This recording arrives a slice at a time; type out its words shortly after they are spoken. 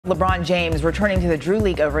LeBron James returning to the Drew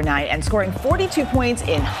League overnight and scoring 42 points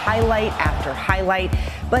in highlight after highlight.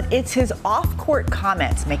 But it's his off-court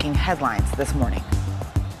comments making headlines this morning.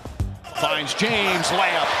 Finds James,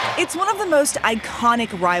 layup. It's one of the most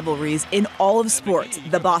iconic rivalries in all of sports,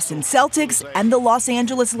 the Boston Celtics and the Los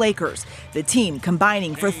Angeles Lakers, the team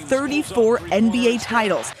combining for 34 NBA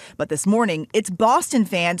titles. But this morning, it's Boston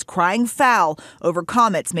fans crying foul over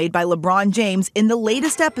comments made by LeBron James in the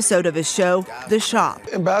latest episode of his show, The Shop.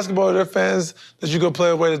 In basketball, there are fans that you go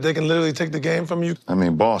play a way that they can literally take the game from you. I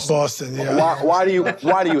mean, Boston. Boston, yeah. Why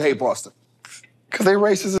do you hate Boston? Because they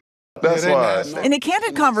racist. That's why. In a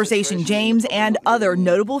candid conversation, James and other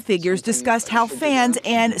notable figures discussed how fans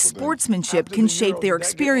and sportsmanship can shape their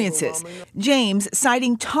experiences. James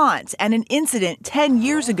citing taunts and an incident 10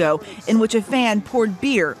 years ago in which a fan poured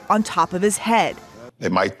beer on top of his head. They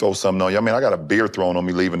might throw something on you. I mean, I got a beer thrown on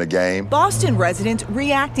me leaving the game. Boston residents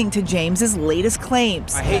reacting to James's latest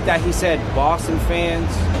claims. I hate that he said Boston fans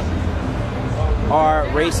are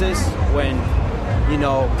racist when,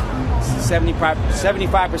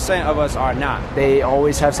 75% of us are not. They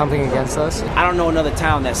always have something against us. I don't know another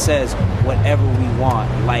town that says whatever we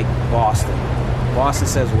want like Boston. Boston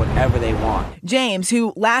says whatever they want. James,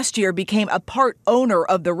 who last year became a part owner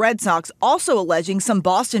of the Red Sox, also alleging some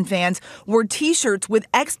Boston fans wore T-shirts with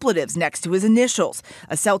expletives next to his initials.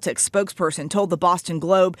 A Celtics spokesperson told the Boston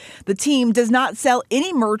Globe the team does not sell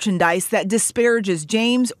any merchandise that disparages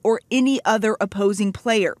James or any other opposing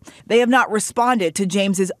player. They have not responded to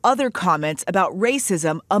James's other comments about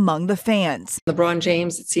racism among the fans. LeBron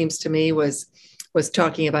James, it seems to me, was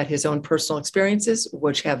talking about his own personal experiences,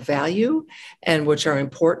 which have value and which are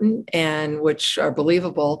important and which are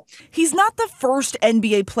believable. He's not the first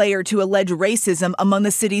NBA player to allege racism among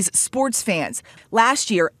the city's sports fans.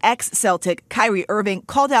 Last year, ex-Celtic Kyrie Irving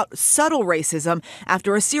called out subtle racism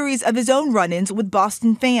after a series of his own run-ins with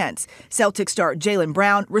Boston fans. Celtic star Jaylen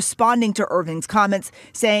Brown responding to Irving's comments,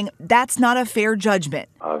 saying that's not a fair judgment.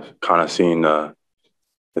 I've kind of seen the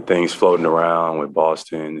things floating around with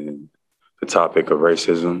Boston and the topic of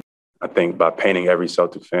racism. I think by painting every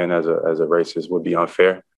Celtic fan as a racist would be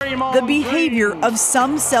unfair. The behavior of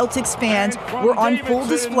some Celtics fans were on full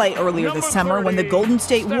display earlier this summer when the Golden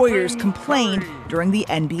State Warriors complained during the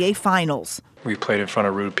NBA Finals. We've played in front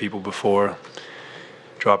of rude people before,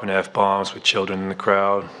 dropping F-bombs with children in the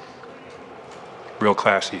crowd. Real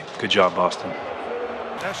classy. Good job, Boston.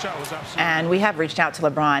 And we have reached out to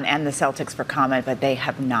LeBron and the Celtics for comment, but they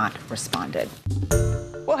have not responded.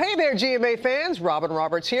 Well, hey there, GMA fans. Robin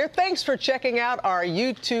Roberts here. Thanks for checking out our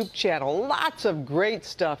YouTube channel. Lots of great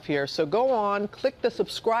stuff here. So go on, click the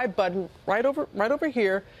subscribe button right over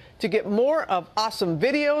here to get more of awesome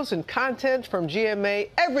videos and content from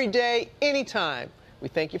GMA every day, anytime. We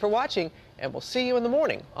thank you for watching, and we'll see you in the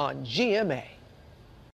morning on GMA.